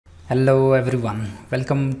Hello everyone,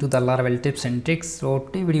 welcome to the Laravel tips and tricks. So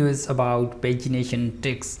today's video is about pagination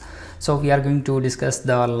tricks. So we are going to discuss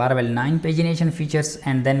the Laravel 9 pagination features,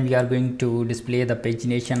 and then we are going to display the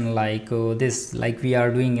pagination like this, like we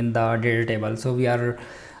are doing in the data table. So we are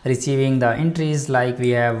receiving the entries like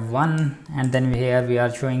we have one, and then here we are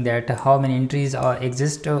showing that how many entries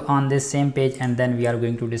exist on this same page, and then we are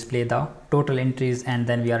going to display the total entries, and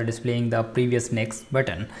then we are displaying the previous next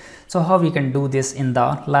button. So how we can do this in the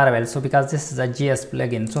Laravel? So because this is a JS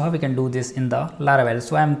plugin, so how we can do this in the Laravel?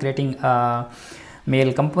 So I am creating a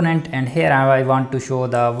mail component, and here I want to show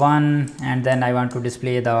the one, and then I want to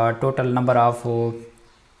display the total number of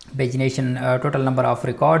pagination total number of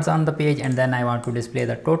records on the page, and then I want to display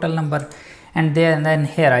the total number, and then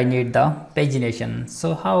here I need the pagination.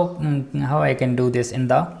 So how I can do this in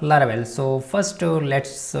the Laravel? So first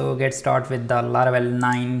let's get started with the Laravel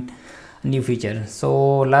 9 new feature.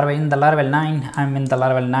 So in the Laravel 9, I'm in the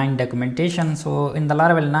Laravel 9 documentation. So in the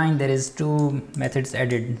Laravel 9 there is two methods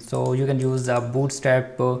added. So you can use the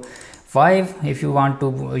Bootstrap 5 if you want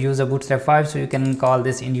to use a Bootstrap 5, so you can call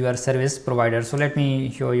this in your service provider. So let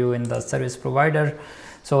me show you in the service provider.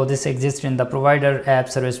 So this exists in the provider app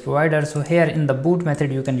service provider. So here in the boot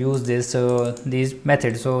method you can use this these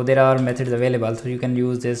methods. So there are methods available, so you can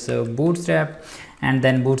use this Bootstrap, and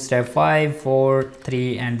then Bootstrap 5, 4,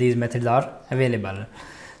 3, and these methods are available.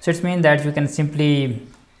 So it means that you can simply,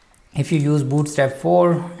 if you use Bootstrap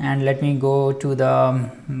 4, and let me go to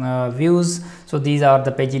the views. So these are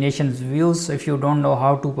the pagination views. So if you don't know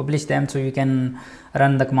how to publish them, so you can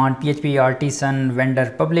run the command php artisan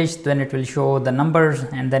vendor publish, then it will show the numbers,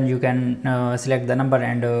 and then you can select the number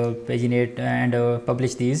and paginate and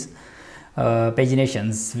publish these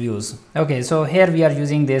paginations views. Okay, so here we are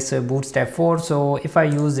using this Bootstrap 4. So if I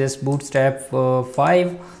use this Bootstrap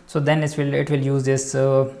 5, so then it will use this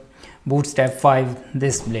Bootstrap 5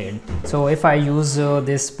 this blade. So if I use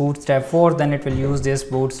this Bootstrap 4, then it will use this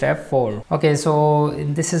Bootstrap 4. Okay, so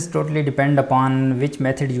this is totally depend upon which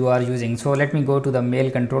method you are using. So let me go to the mail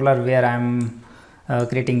controller where I'm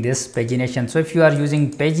creating this pagination. So if you are using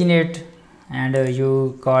paginate and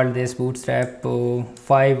you call this Bootstrap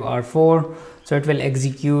 5 or 4, so it will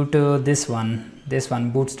execute this one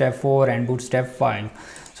Bootstrap 4 and Bootstrap 5.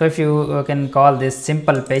 So if you can call this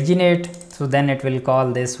simple paginate, so then it will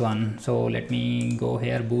call this one. So let me go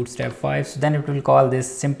here, Bootstrap 5, so then it will call this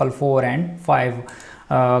simple 4 and 5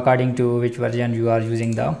 according to which version you are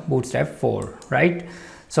using the Bootstrap 4, right?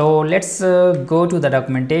 So let's go to the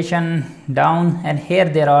documentation down, and here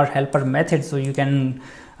there are helper methods. So you can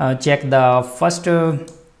check the first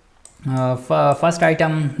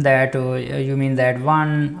item, that you mean that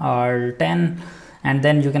 1 or 10, and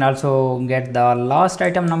then you can also get the last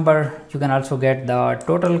item number. You can also get the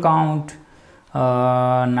total count,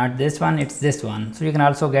 not this one, it's this one. So you can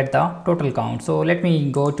also get the total count. So let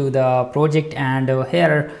me go to the project, and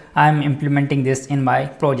here I'm implementing this in my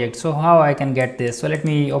project. So how I can get this? So let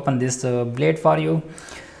me open this blade for you.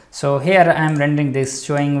 So here I am rendering this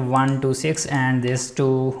showing 1 to 6 and this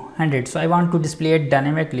to 100. So I want to display it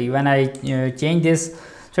dynamically. When I change this,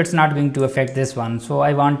 so it's not going to affect this one. So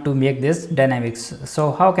I want to make this dynamics.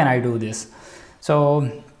 So how can I do this? So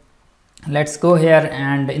let's go here,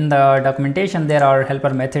 and in the documentation there are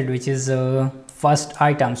helper method which is first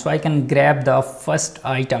item. So I can grab the first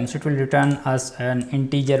item, so it will return us an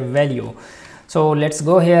integer value. So let's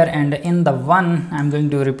go here, and in the one I'm going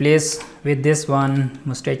to replace with this one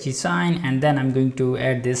mustache sign, and then I'm going to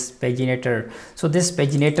add this paginator. So this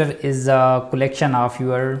paginator is a collection of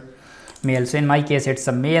your mail. So in my case it's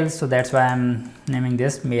a mail, so that's why I'm naming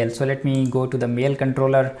this mail. So let me go to the mail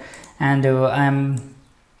controller, and I'm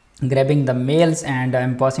grabbing the mails, and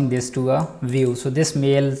I'm passing this to a view. So this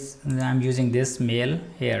mails, I'm using this mail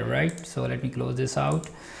here, right? So let me close this out.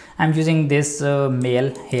 I'm using this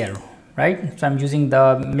mail here, right? So I'm using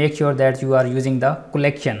the, make sure that you are using the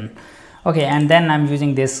collection. Okay, and then I'm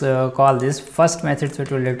using this call this first method, so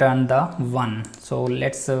it will return the 1. So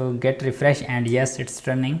let's get refresh, and yes, it's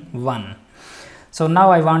turning 1. So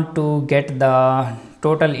now I want to get the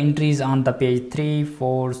total entries on the page 3,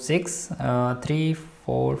 4, 6, 3,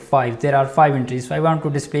 4, 5. There are 5 entries. So I want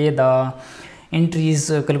to display the entries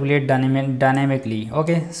calculate dynamically.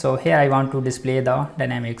 Okay, so here I want to display the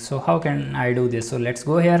dynamics. So how can I do this? So let's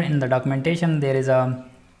go here in the documentation. There is a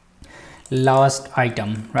last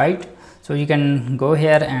item, right? So you can go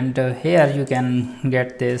here, and here you can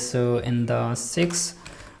get this in the 6.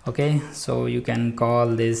 Okay, so you can call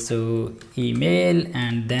this email,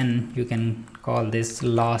 and then you can call this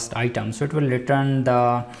last item. So it will return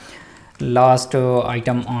the last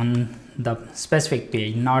item on the specific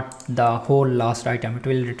page, not the whole last item. It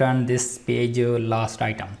will return this page last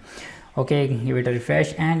item. Okay, give it a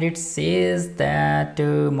refresh and it says that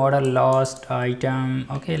model lost item.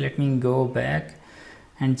 Okay, let me go back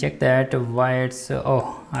and check that why it's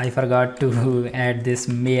oh, I forgot to add this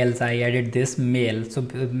mails. I added this mail, so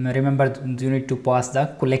remember you need to pass the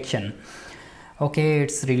collection. Okay,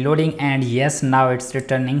 it's reloading and yes, now it's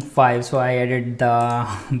returning 5, so I added the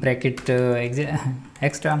bracket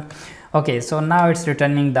extra. Okay, so now it's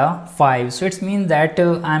returning the 5, so it means that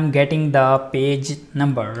I'm getting the page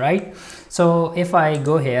number, right? So if I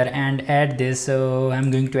go here and add this, I'm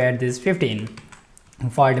going to add this 15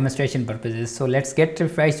 for demonstration purposes. So let's get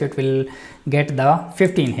refreshed, it will get the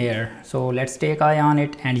 15 here. So let's take eye on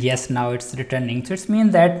it and yes, now it's returning. So it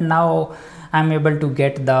means that now I'm able to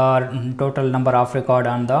get the total number of record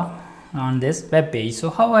on this web page. So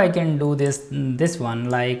how I can do this one,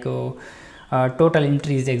 like total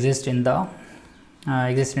entries exist in the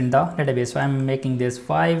database. So I'm making this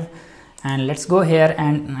 5 and let's go here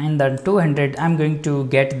and in the 200 I'm going to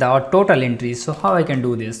get the total entries. So how I can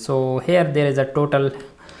do this? So here there is a total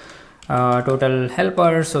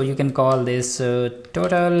helper, so you can call this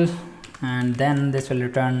total and then this will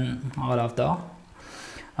return all of the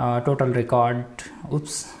total record.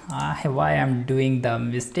 Oops, why I'm doing the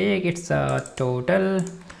mistake, it's a total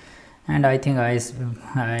and I think I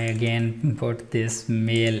again put this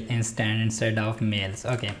mail instant instead of mails.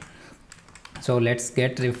 Okay, so let's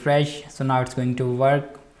get refresh. So now it's going to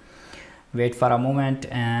work. Wait for a moment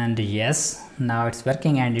and yes, now it's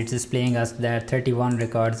working and it's displaying us that 31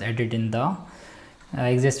 records added in the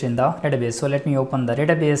exist in the database. So let me open the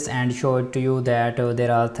database and show it to you that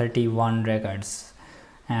there are 31 records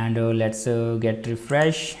and let's get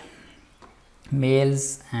refresh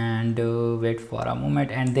mails and wait for a moment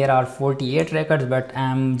and there are 48 records, but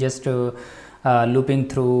I'm just looping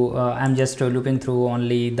through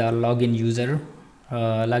only the login user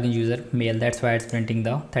mail, that's why it's printing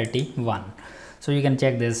the 31. So you can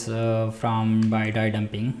check this from by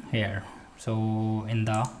dumping here, so in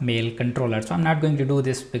the mail controller. So I'm not going to do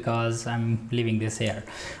this because I'm leaving this here.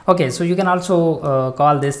 Okay, so you can also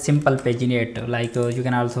call this simple paginate, like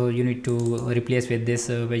you need to replace with this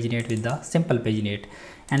paginate with the simple paginate,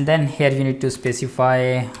 and then here you need to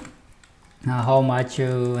specify how much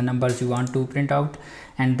numbers you want to print out,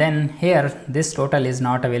 and then here this total is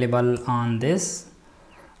not available on this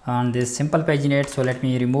simple paginate. So let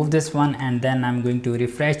me remove this one and then I'm going to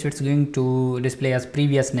refresh. So it's going to display as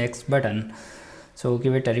previous next button. So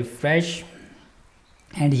give it a refresh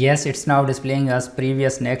and yes, it's now displaying as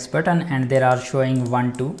previous next button and there are showing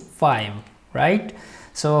 1 to 5, right?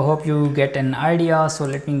 So hope you get an idea. So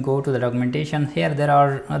let me go to the documentation. Here there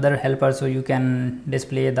are other helpers, so you can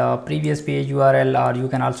display the previous page URL or you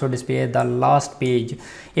can also display the last page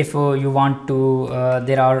if you want to.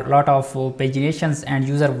 There are a lot of paginations and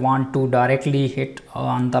user want to directly hit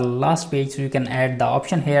on the last page, so you can add the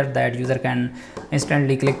option here that user can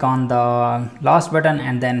instantly click on the last button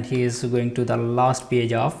and then he is going to the last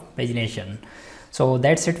page of pagination. So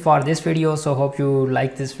that's it for this video. So hope you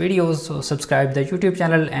like this video. So subscribe the YouTube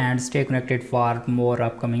channel and stay connected for more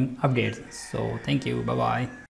upcoming updates. So thank you. Bye bye.